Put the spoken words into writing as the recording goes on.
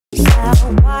So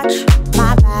watch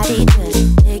my body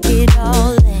just take it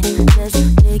all in,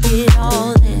 just take it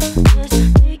all in,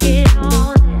 just take it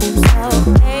all in.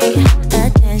 So pay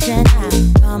attention,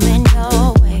 I'm coming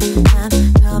your way,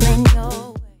 I'm coming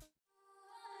your way.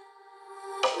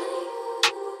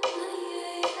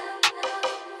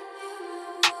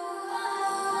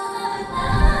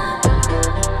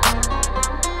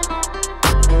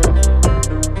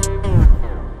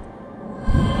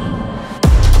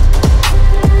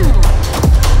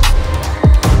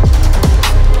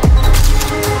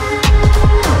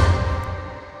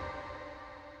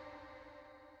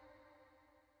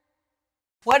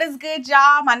 What is good,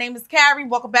 y'all? My name is Carrie.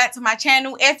 Welcome back to my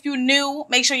channel. If you're new,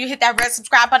 make sure you hit that red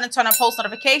subscribe button, turn on post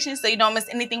notifications so you don't miss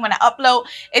anything when I upload.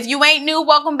 If you ain't new,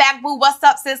 welcome back, boo. What's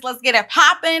up, sis? Let's get it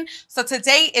popping. So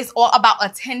today is all about a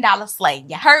 $10 slay.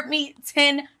 You heard me?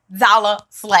 $10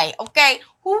 slay, okay?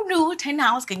 Who knew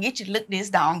 $10 can get you to look this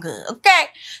darn good, okay?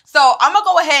 So I'm gonna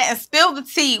go ahead and spill the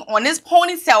tea on this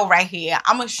ponytail right here.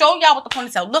 I'm gonna show y'all what the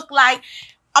ponytail look like.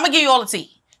 I'm gonna give you all the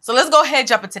tea. So let's go ahead and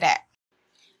jump into that.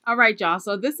 All right, y'all.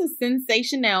 So this is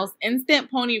Sensationnel's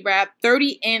Instant Pony Wrap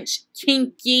 30-inch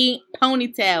Kinky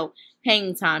Ponytail.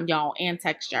 Hang time, y'all, and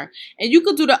texture. And you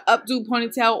could do the updo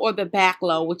ponytail or the back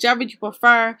low, whichever you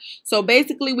prefer. So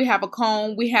basically, we have a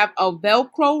comb, we have a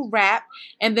Velcro wrap,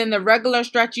 and then the regular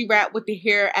stretchy wrap with the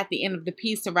hair at the end of the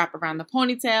piece to wrap around the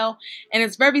ponytail. And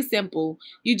it's very simple.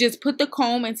 You just put the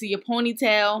comb into your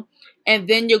ponytail, and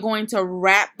then you're going to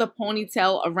wrap the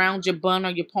ponytail around your bun or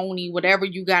your pony, whatever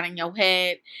you got in your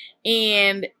head,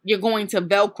 and you're going to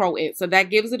Velcro it. So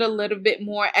that gives it a little bit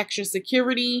more extra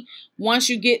security. Once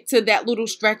you get to that little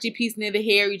stretchy piece near the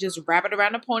hair, you just wrap it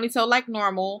around the ponytail like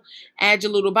normal, add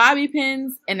your little bobby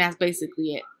pins, and that's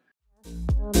basically it.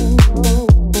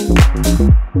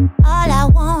 All I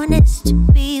want is to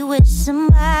be with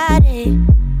somebody,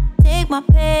 take my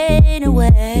pain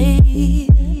away.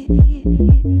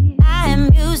 I am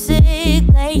music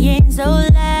playing so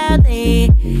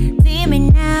loudly, see me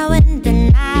now and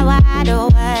deny wide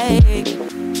awake.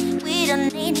 We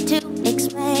don't need to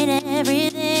explain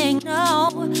everything, no,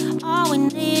 all we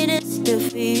need is to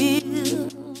feel.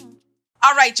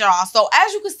 All right, y'all. So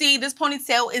as you can see, this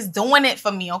ponytail is doing it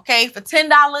for me, okay? For $10,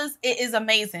 it is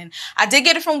amazing. I did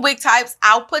get it from Wig Types.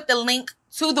 I'll put the link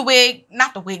to the wig,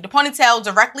 not the wig, the ponytail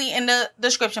directly in the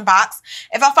description box.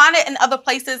 If I find it in other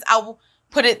places, I will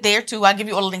put it there too. I'll give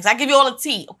you all the links. I give you all the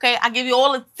tea, okay? I give you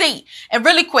all the tea. And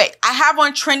really quick, I have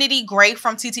on Trinity Gray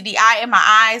from TTDI in my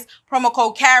eyes. Promo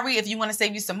code Carrie. If you want to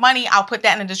save you some money, I'll put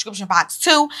that in the description box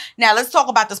too. Now let's talk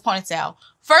about this ponytail.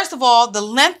 First of all, the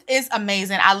length is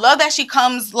amazing. I love that she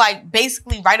comes like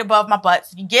basically right above my butt.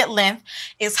 So you get length.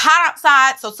 It's hot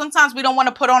outside, so sometimes we don't want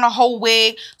to put on a whole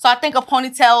wig. So I think a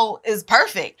ponytail is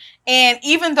perfect. And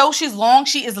even though she's long,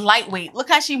 she is lightweight. Look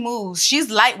how she moves. She's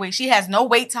lightweight. She has no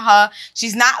weight to her.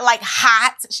 She's not like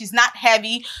hot. She's not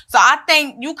heavy. So I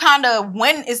think you kind of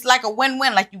win. It's like a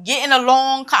win-win. Like you get in a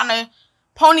long kind of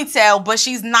ponytail, but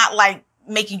she's not like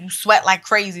making you sweat like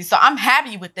crazy. So I'm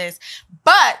happy with this.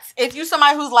 But if you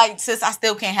somebody who's like, sis, I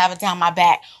still can't have it down my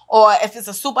back, or if it's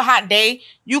a super hot day,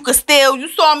 you could still, you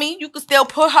saw me, you could still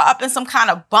put her up in some kind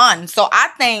of bun. So I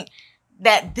think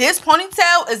that this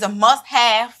ponytail is a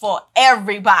must-have for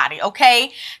everybody,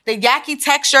 okay? The yaki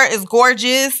texture is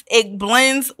gorgeous. It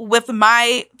blends with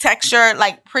my texture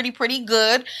like pretty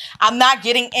good. I'm not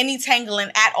getting any tangling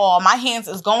at all. My hands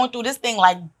is going through this thing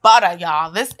like butter,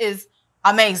 y'all. This is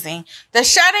amazing. The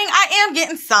shedding, I am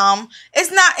getting some.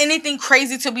 It's not anything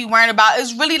crazy to be worrying about.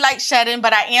 It's really light shedding,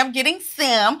 but I am getting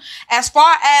some. As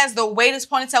far as the way this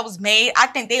ponytail was made, I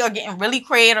think they are getting really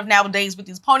creative nowadays with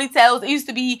these ponytails. It used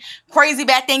to be crazy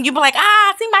back then. You'd be like,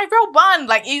 I see my real bun.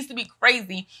 Like, it used to be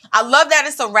crazy. I love that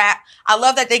it's a wrap. I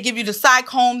love that they give you the side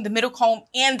comb, the middle comb,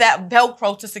 and that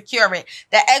Velcro to secure it.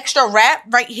 That extra wrap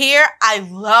right here, I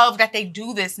love that they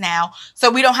do this now.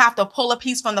 So we don't have to pull a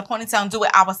piece from the ponytail and do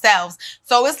it ourselves.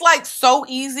 So it's like so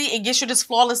easy. It gets you this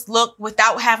flawless look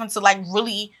without having to like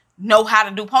really know how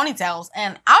to do ponytails.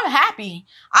 And I'm happy.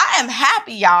 I am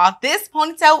happy, y'all. This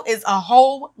ponytail is a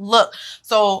whole look.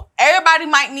 So everybody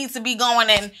might need to be going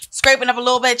and scraping up a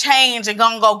little bit of change and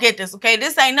gonna go get this, okay?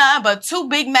 This ain't nothing but 2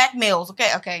 Big Mac meals,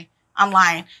 okay? Okay, I'm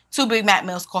lying. 2 Big Mac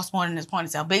meals cost more than this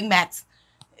ponytail. Big Macs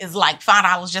is like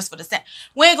 $5 just for the cent.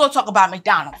 We ain't gonna talk about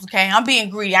McDonald's, okay? I'm being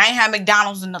greedy. I ain't had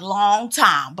McDonald's in a long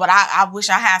time, but I wish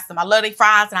I had some. I love their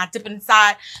fries and I dip it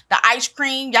inside the ice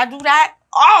cream. Y'all do that?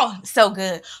 Oh, so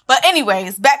good. But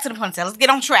anyways, back to the ponytail. Let's get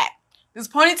on track. This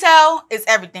ponytail is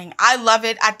everything. I love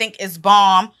it. I think it's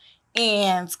bomb.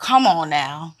 And come on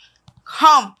now.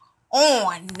 Come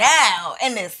on now.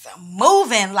 And it's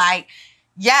moving like,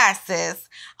 Yes, sis.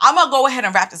 I'm going to go ahead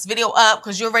and wrap this video up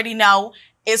because you already know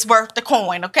it's worth the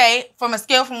coin, okay? From a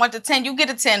scale from 1 to 10, you get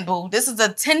a 10, boo. This is a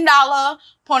 $10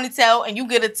 ponytail and you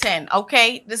get a 10,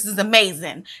 okay? This is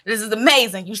amazing. This is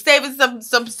amazing. You saving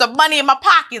some money in my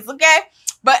pockets, okay?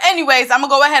 But anyways, I'm going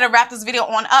to go ahead and wrap this video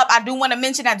on up. I do want to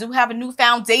mention I do have a new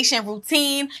foundation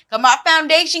routine because my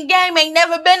foundation game ain't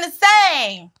never been the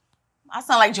same. I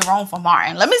sound like Jerome from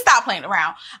Martin. Let me stop playing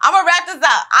around. I'm going to wrap this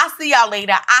up. I'll see y'all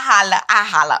later. I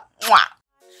holla. Mwah.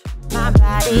 My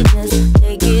body just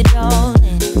take it all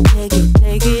in, take it